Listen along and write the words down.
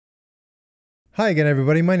Hi again,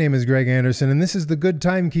 everybody. My name is Greg Anderson, and this is the Good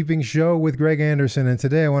Timekeeping Show with Greg Anderson. And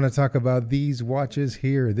today I want to talk about these watches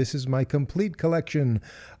here. This is my complete collection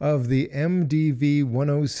of the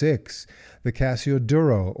MDV-106, the Casio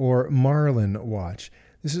Duro or Marlin watch.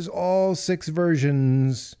 This is all 6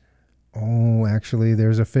 versions. Oh, actually,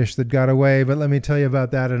 there's a fish that got away, but let me tell you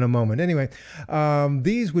about that in a moment. Anyway,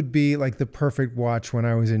 these would be like the perfect watch when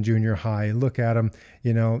I was in junior high. Look at them.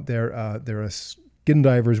 You know, they're a skin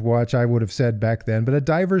diver's watch, I would have said back then, but a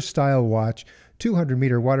diver's style watch,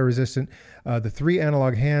 200-meter water resistant, the 3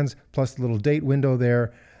 analog hands plus the little date window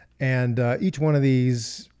there. And each one of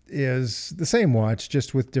these is the same watch,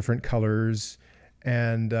 just with different colors.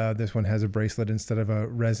 And this one has a bracelet instead of a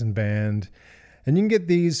resin band. And you can get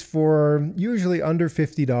these for usually under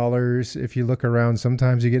 $50. If you look around,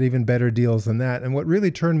 sometimes you get even better deals than that. And what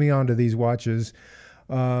really turned me on to these watches,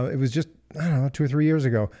 it was just, I don't know, 2 or 3 years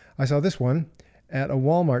ago. I saw this one at a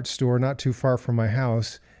Walmart store not too far from my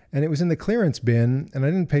house, and it was in the clearance bin, and I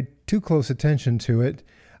didn't pay too close attention to it,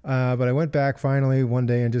 but I went back finally one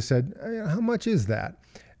day and just said, how much is that?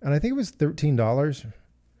 And I think it was $13,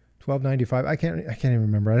 $12.95. I can't even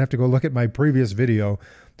remember. I'd have to go look at my previous video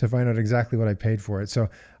to find out exactly what I paid for it. So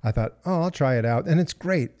I thought, oh, I'll try it out. And it's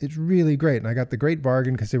great. It's really great. And I got the great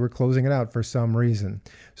bargain because they were closing it out for some reason.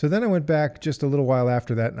 So then I went back just a little while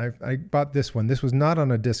after that, and I bought this one. This was not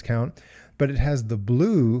on a discount, but it has the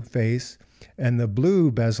blue face and the blue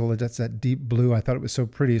bezel. That's that deep blue. I thought it was so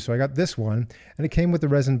pretty. So I got this one, and it came with the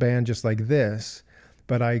resin band just like this.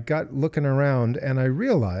 But I got looking around, and I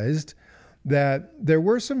realized that there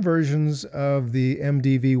were some versions of the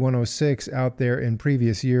MDV-106 out there in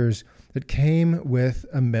previous years that came with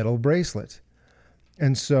a metal bracelet.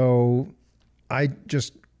 And so I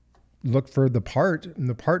just looked for the part and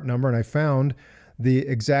the part number, and I found the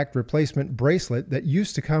exact replacement bracelet that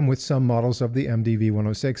used to come with some models of the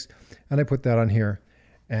MDV-106, and I put that on here.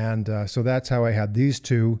 And so that's how I had these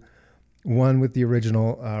two, one with the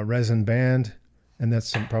original resin band, and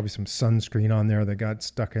that's probably some sunscreen on there that got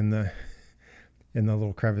stuck in the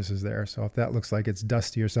little crevices there. So if that looks like it's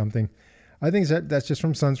dusty or something, I think that's just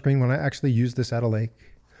from sunscreen when I actually used this at a lake.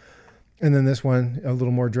 And then this one, a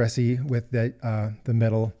little more dressy with the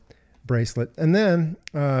metal bracelet. And then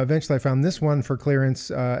eventually I found this one for clearance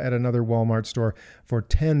at another Walmart store for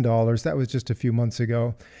 $10. That was just a few months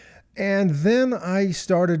ago. And then I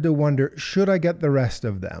started to wonder, should I get the rest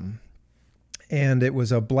of them? And it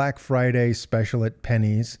was a Black Friday special at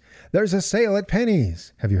Penny's. There's a sale at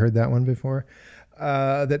Penny's. Have you heard that one before?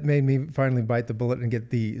 That made me finally bite the bullet and get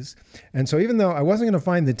these. And so even though I wasn't going to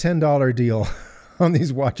find the $10 deal on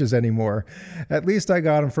these watches anymore, at least I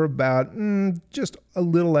got them for about just a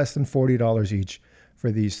little less than $40 each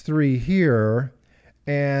for these 3 here.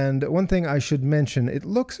 And one thing I should mention, it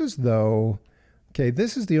looks as though, okay,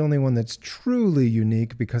 this is the only one that's truly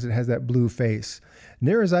unique because it has that blue face.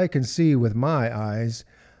 Near as I can see with my eyes,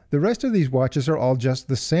 the rest of these watches are all just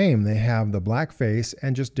the same. They have the black face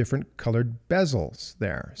and just different colored bezels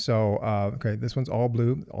there. So, okay, this one's all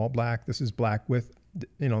blue, all black. This is black with,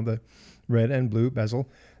 you know, the red and blue bezel.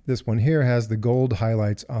 This one here has the gold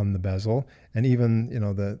highlights on the bezel, and even, you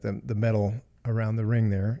know, the metal around the ring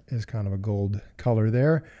there is kind of a gold color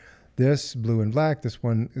there. This blue and black, this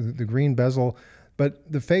one, the green bezel,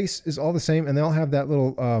 but the face is all the same, and they all have that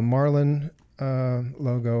little Marlin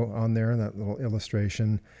logo on there, that little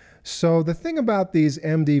illustration. So the thing about these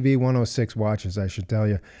MDV-106 watches, I should tell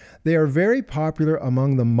you, they are very popular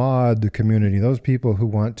among the mod community, those people who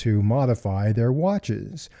want to modify their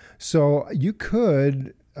watches. So you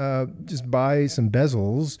could just buy some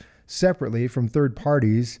bezels separately from third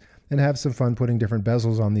parties and have some fun putting different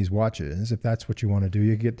bezels on these watches. If that's what you want to do,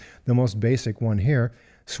 you get the most basic one here,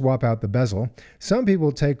 swap out the bezel. Some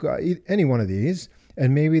people take any one of these,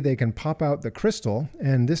 and maybe they can pop out the crystal,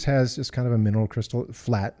 and this has just kind of a mineral crystal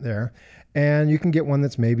flat there. And you can get one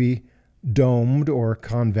that's maybe domed or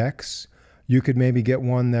convex. You could maybe get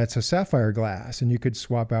one that's a sapphire glass, and you could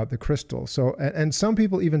swap out the crystal. So, and some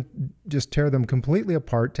people even just tear them completely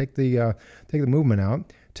apart, take the movement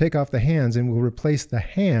out, take off the hands, and will replace the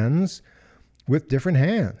hands with different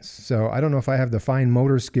hands. So I don't know if I have the fine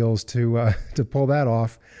motor skills to pull that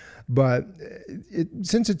off. But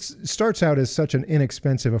since it starts out as such an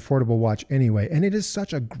inexpensive, affordable watch anyway, and it is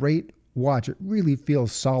such a great watch, it really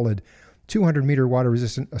feels solid. 200-meter water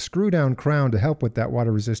resistant, a screw-down crown to help with that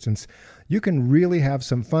water resistance. You can really have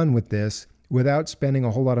some fun with this without spending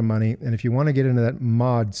a whole lot of money. And if you want to get into that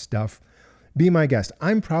mod stuff, be my guest.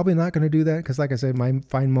 I'm probably not going to do that because, like I said, my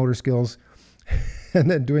fine motor skills and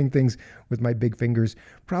then doing things with my big fingers,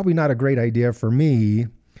 probably not a great idea for me.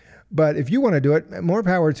 But if you want to do it, more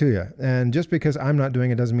power to you. And just because I'm not doing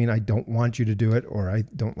it doesn't mean I don't want you to do it or I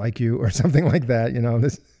don't like you or something like that. You know,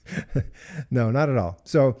 this, no, not at all.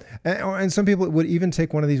 So, and some people would even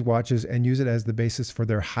take one of these watches and use it as the basis for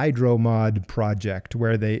their hydro mod project,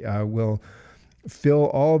 where they will fill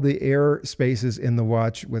all the air spaces in the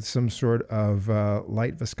watch with some sort of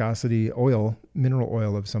light viscosity oil, mineral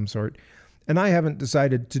oil of some sort. And I haven't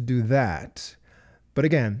decided to do that. But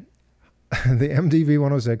again, the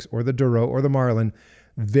MDV-106 or the Duro or the Marlin,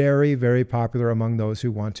 very, very popular among those who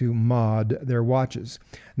want to mod their watches.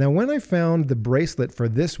 Now, when I found the bracelet for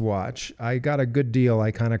this watch, I got a good deal.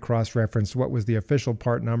 I kind of cross-referenced what was the official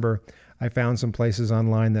part number. I found some places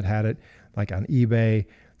online that had it, like on eBay,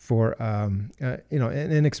 for you know,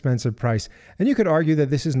 an inexpensive price. And you could argue that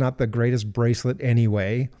this is not the greatest bracelet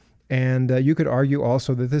anyway. And you could argue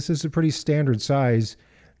also that this is a pretty standard size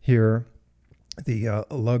here. The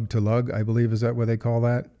lug to lug, I believe, is that what they call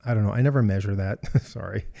that? I don't know. I never measure that.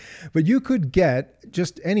 Sorry. But you could get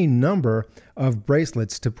just any number of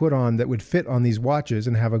bracelets to put on that would fit on these watches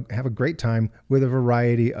and have a great time with a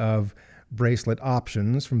variety of bracelet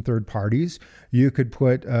options from third parties. You could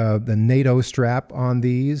put the NATO strap on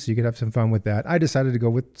these. You could have some fun with that. I decided to go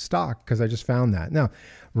with stock because I just found that. Now,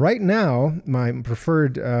 right now, my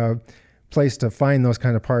preferred place to find those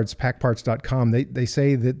kind of parts, packparts.com, they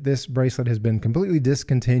say that this bracelet has been completely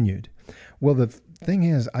discontinued. Well, the thing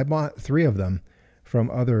is, I bought 3 of them from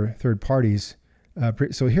other third parties.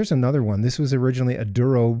 So here's another one. This was originally a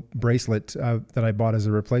Duro bracelet that I bought as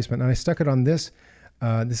a replacement, and I stuck it on this.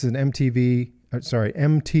 This is an MTD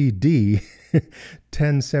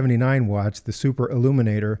 1079 watch, the Super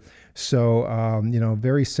Illuminator. So, you know,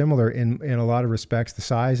 very similar in a lot of respects, the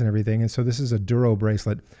size and everything. And so this is a Duro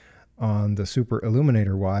bracelet on the Super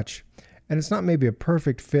Illuminator watch. And it's not maybe a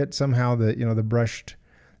perfect fit. Somehow the, you know, the brushed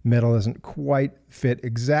metal doesn't quite fit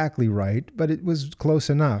exactly right, but it was close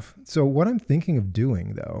enough. So what I'm thinking of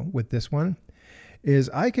doing, though, with this one is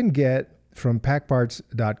I can get from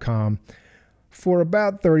packparts.com for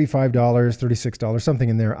about $35, $36, something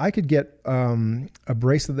in there. I could get a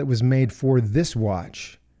bracelet that was made for this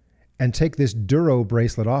watch and take this Duro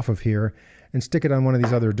bracelet off of here and stick it on one of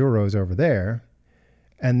these other Duros over there,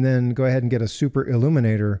 and then go ahead and get a Super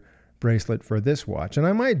Illuminator bracelet for this watch. And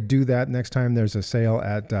I might do that next time there's a sale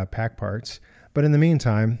at Pack Parts. But in the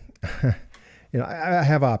meantime, you know, I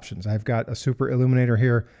have options. I've got a Super Illuminator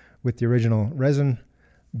here with the original resin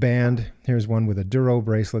band. Here's one with a Duro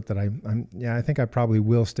bracelet that I think I probably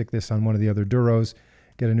will stick this on one of the other Duros,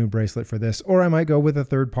 get a new bracelet for this. Or I might go with a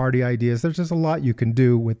third-party ideas. There's just a lot you can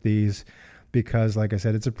do with these because, like I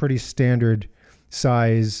said, it's a pretty standard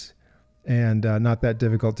size and not that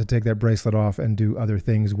difficult to take that bracelet off and do other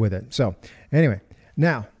things with it. So anyway,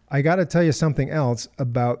 now I got to tell you something else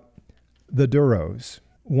about the Duros.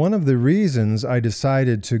 One of the reasons I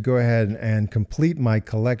decided to go ahead and complete my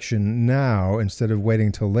collection now instead of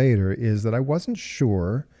waiting till later is that I wasn't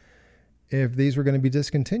sure if these were going to be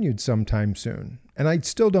discontinued sometime soon. And I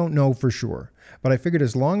still don't know for sure, but I figured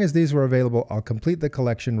as long as these were available, I'll complete the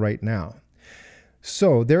collection right now.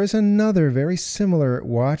 So there is another very similar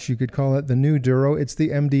watch. You could call it the new Duro. It's the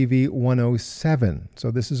MDV-107.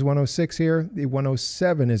 So this is 106 here. The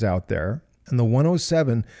 107 is out there. And the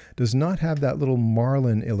 107 does not have that little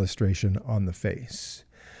Marlin illustration on the face.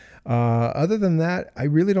 Other than that, I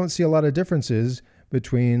really don't see a lot of differences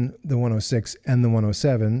between the 106 and the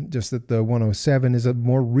 107, just that the 107 is a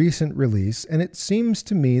more recent release. And it seems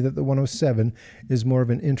to me that the 107 is more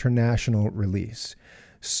of an international release.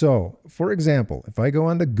 So, for example, if I go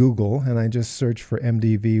onto Google and I just search for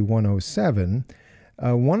MDV-107,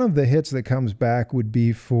 one of the hits that comes back would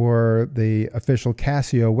be for the official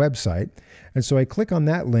Casio website. And so I click on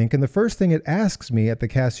that link, and the first thing it asks me at the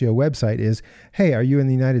Casio website is, hey, are you in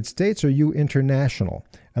the United States or are you international?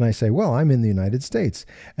 And I say, well, I'm in the United States.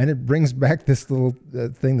 And it brings back this little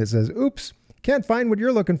thing that says, oops, can't find what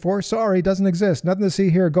you're looking for. Sorry, doesn't exist. Nothing to see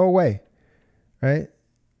here. Go away. Right?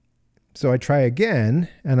 So I try again,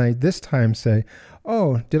 and I this time say,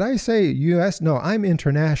 oh, did I say US? No, I'm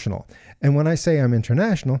international. And when I say I'm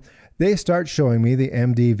international, they start showing me the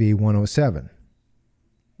MDV-107.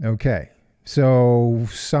 Okay, so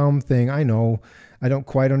something, I know, I don't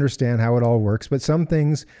quite understand how it all works, but some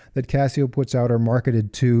things that Casio puts out are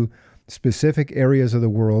marketed to specific areas of the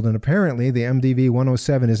world, and apparently the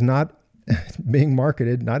MDV-107 is not being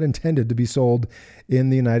marketed, not intended to be sold in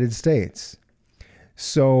the United States.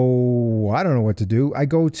 So I don't know what to do. I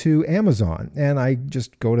go to Amazon and I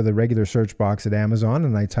just go to the regular search box at Amazon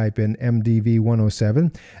and I type in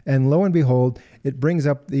MDV-107, and lo and behold, it brings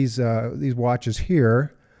up these watches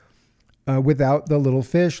here without the little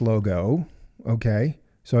fish logo. Okay,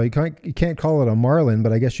 So you can't call it a Marlin,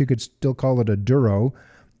 but I guess you could still call it a Duro,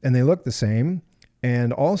 and they look the same.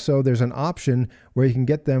 And also there's an option where you can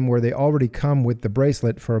get them where they already come with the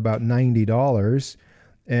bracelet for about $90.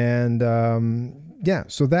 And yeah,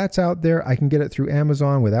 so that's out there. I can get it through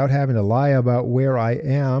Amazon without having to lie about where I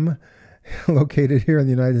am located here in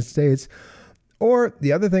the United States. Or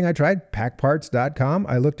the other thing I tried, packparts.com.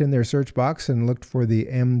 I looked in their search box and looked for the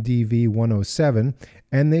MDV-107,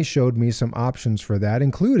 and they showed me some options for that,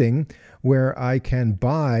 including where I can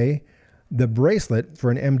buy the bracelet for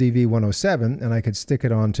an MDV-107, and I could stick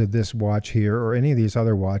it onto this watch here or any of these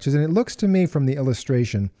other watches. And it looks to me from the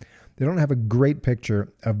illustration, they don't have a great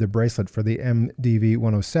picture of the bracelet for the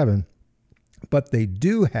MDV-107, but they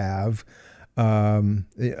do have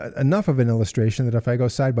enough of an illustration that if I go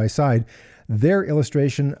side by side, their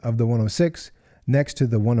illustration of the 106 next to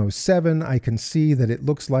the 107, I can see that it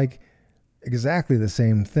looks like exactly the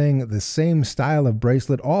same thing, the same style of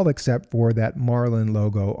bracelet, all except for that Marlin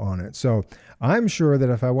logo on it. So I'm sure that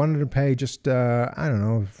if I wanted to pay just, I don't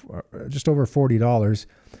know, just over $40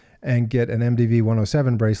 and get an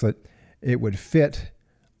MDV-107 bracelet, it would fit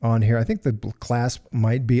on here. I think the clasp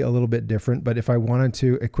might be a little bit different, but if I wanted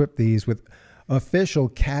to equip these with official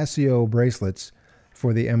Casio bracelets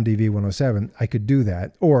for the MDV-107, I could do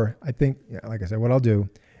that. Or I think, like I said, what I'll do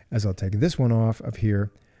is I'll take this one off of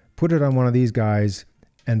here, put it on one of these guys,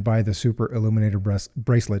 and buy the Super Illuminator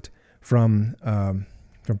bracelet from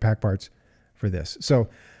Pack Parts for this. So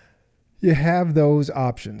you have those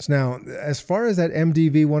options. Now, as far as that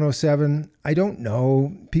MDV-107, I don't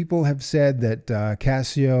know. People have said that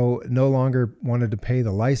Casio no longer wanted to pay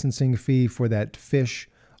the licensing fee for that fish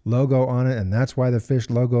logo on it, and that's why the fish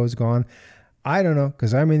logo is gone. I don't know,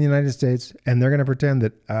 because I'm in the United States, and they're going to pretend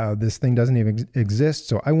that this thing doesn't even exist,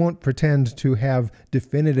 so I won't pretend to have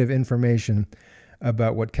definitive information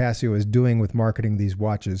about what Casio is doing with marketing these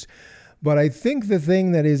watches. But I think the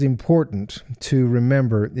thing that is important to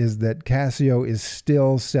remember is that Casio is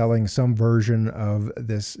still selling some version of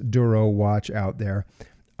this Duro watch out there.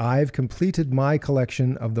 I've completed my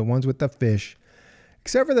collection of the ones with the fish,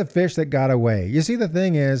 except for the fish that got away. You see, the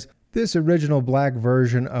thing is, this original black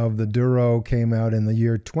version of the Duro came out in the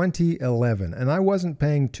year 2011, and I wasn't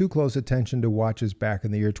paying too close attention to watches back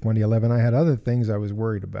in the year 2011. I had other things I was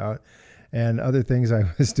worried about and other things I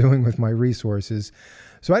was doing with my resources.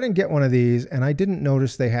 So I didn't get one of these, and I didn't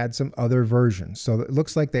notice they had some other versions. So it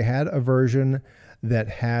looks like they had a version that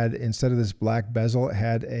had, instead of this black bezel, it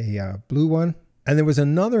had a blue one. And there was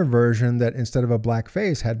another version that instead of a black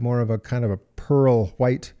face had more of a kind of a pearl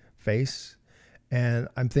white face. And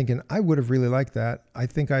I'm thinking, I would have really liked that. I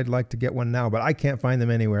think I'd like to get one now, but I can't find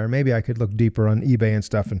them anywhere. Maybe I could look deeper on eBay and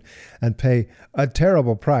stuff and pay a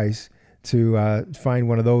terrible price to find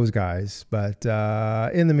one of those guys. But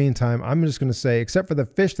in the meantime, I'm just going to say, except for the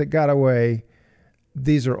fish that got away,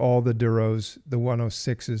 these are all the Duros, the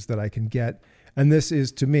 106s that I can get. And this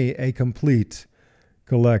is, to me, a complete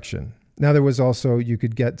collection. Now, there was also,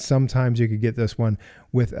 sometimes you could get this one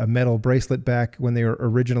with a metal bracelet back when they were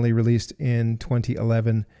originally released in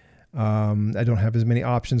 2011. I don't have as many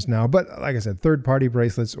options now, but like I said, third-party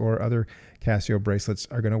bracelets or other Casio bracelets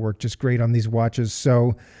are going to work just great on these watches.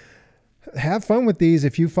 So have fun with these.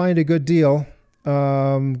 If you find a good deal,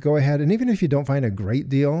 go ahead. And even if you don't find a great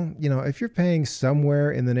deal, you know, if you're paying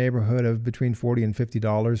somewhere in the neighborhood of between $40 and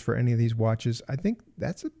 $50 for any of these watches, I think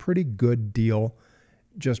that's a pretty good deal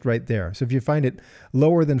just right there. So if you find it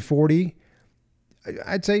lower than 40,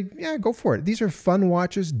 I'd say, yeah, go for it. These are fun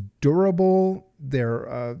watches, durable.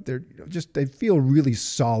 They're they feel really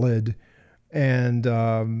solid and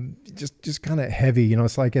just kind of heavy. You know,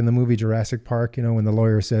 it's like in the movie Jurassic Park, you know, when the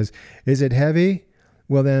lawyer says, "Is it heavy?"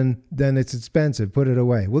 Well, then it's expensive. Put it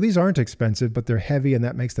away. Well, these aren't expensive, but they're heavy, and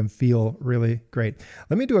that makes them feel really great.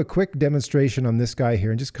 Let me do a quick demonstration on this guy here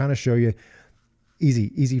and just kind of show you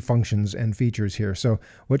easy functions and features here. So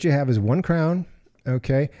what you have is one crown,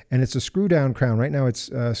 okay, and it's a screw down crown. Right now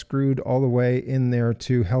it's screwed all the way in there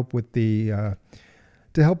to help with the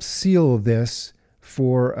to help seal this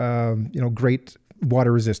for you know, great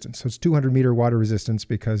water resistance. So it's 200-meter water resistance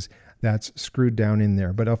because that's screwed down in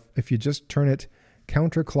there. But if you just turn it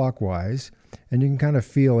counterclockwise, and you can kind of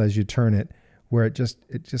feel as you turn it where it just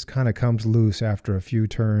kind of comes loose after a few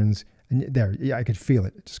turns. And there, yeah, I could feel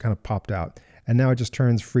it. It just kind of popped out. And now it just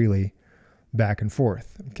turns freely back and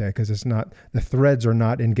forth, okay, because it's not, the threads are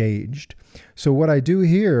not engaged. So what I do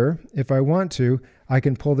here, if I want to, I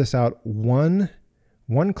can pull this out one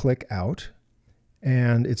click out,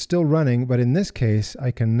 and it's still running, but in this case,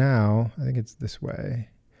 I can now, I think it's this way.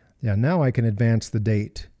 Yeah, now I can advance the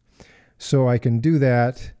date. So I can do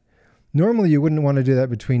that Normally, you wouldn't want to do that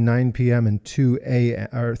between 9 p.m. and 2 a.m.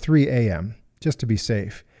 or 3 a.m. just to be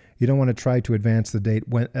safe. You don't want to try to advance the date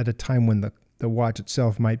at a time when the watch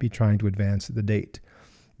itself might be trying to advance the date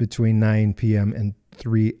between 9 p.m. and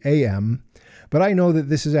 3 a.m. But I know that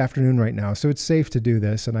this is afternoon right now, so it's safe to do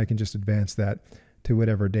this, and I can just advance that to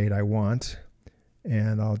whatever date I want.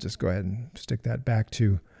 And I'll just go ahead and stick that back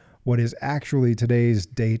to what is actually today's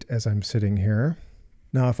date as I'm sitting here.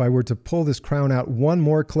 Now, if I were to pull this crown out one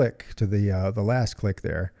more click to the last click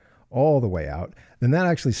there, all the way out, then that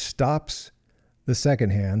actually stops the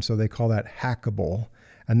second hand, so they call that hackable.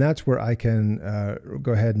 And that's where I can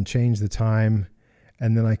go ahead and change the time,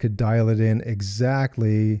 and then I could dial it in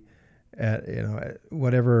exactly at at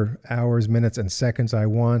whatever hours, minutes, and seconds I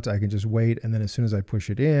want. I can just wait, and then as soon as I push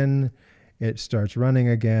it in, it starts running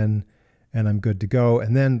again, and I'm good to go.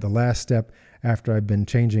 And then the last step after I've been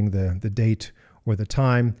changing the date or the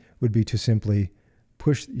time would be to simply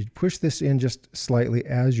push this in just slightly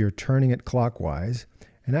as you're turning it clockwise.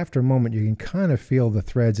 And after a moment, you can kind of feel the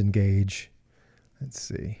threads engage. Let's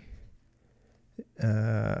see.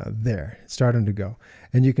 There, it's starting to go.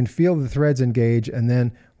 And you can feel the threads engage, and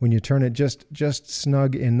then when you turn it just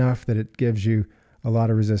snug enough that it gives you a lot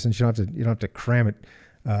of resistance. You don't have to cram it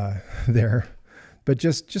there, but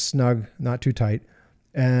just snug, not too tight.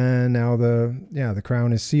 And now the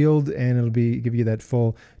crown is sealed, and it'll give you that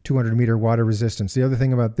full 200 meter water resistance. The other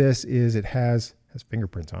thing about this is it has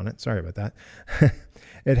fingerprints on it. Sorry about that.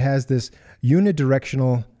 It has this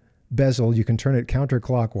unidirectional bezel. You can turn it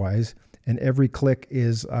counterclockwise, and every click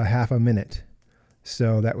is half a minute.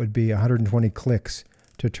 So that would be 120 clicks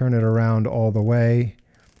to turn it around all the way.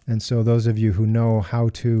 And so those of you who know how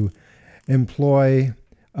to employ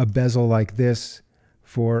a bezel like this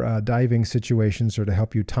for diving situations or to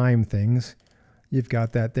help you time things, you've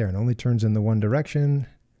got that there. It only turns in the one direction,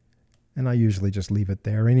 and I usually just leave it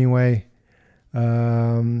there anyway.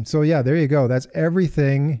 So yeah, there you go. That's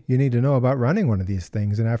everything you need to know about running one of these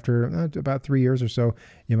things. And after about 3 years or so,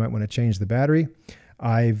 you might want to change the battery.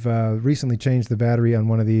 I've recently changed the battery on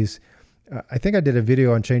one of these. I think I did a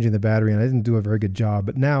video on changing the battery, and I didn't do a very good job,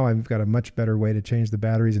 but now I've got a much better way to change the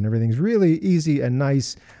batteries, and everything's really easy and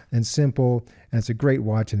nice and simple, and it's a great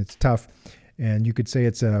watch, and it's tough. And you could say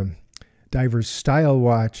it's a diver's style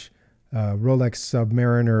watch, Rolex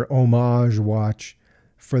Submariner Homage watch.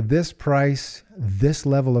 For this price, this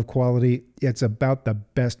level of quality, it's about the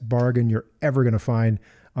best bargain you're ever going to find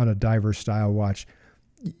on a diver style watch.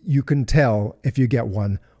 You can tell if you get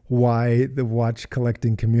one why the watch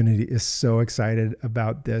collecting community is so excited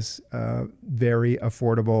about this very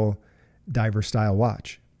affordable diver style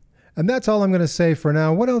watch. And that's all I'm going to say for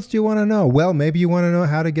now. What else do you want to know? Well, maybe you want to know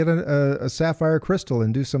how to get a sapphire crystal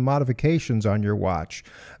and do some modifications on your watch.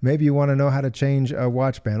 Maybe you want to know how to change a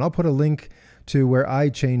watch band. I'll put a link to where I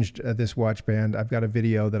changed this watch band. I've got a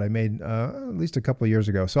video that I made at least a couple of years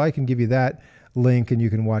ago, so I can give you that link, and you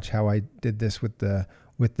can watch how I did this with the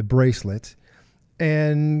bracelet.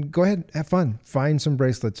 And go ahead, have fun. Find some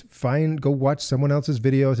bracelets. Go watch someone else's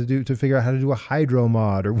video to figure out how to do a hydro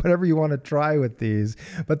mod or whatever you want to try with these.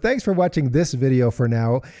 But thanks for watching this video for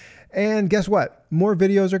now. And guess what? More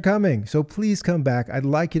videos are coming. So please come back. I'd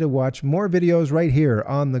like you to watch more videos right here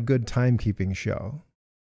on the Good Timekeeping Show.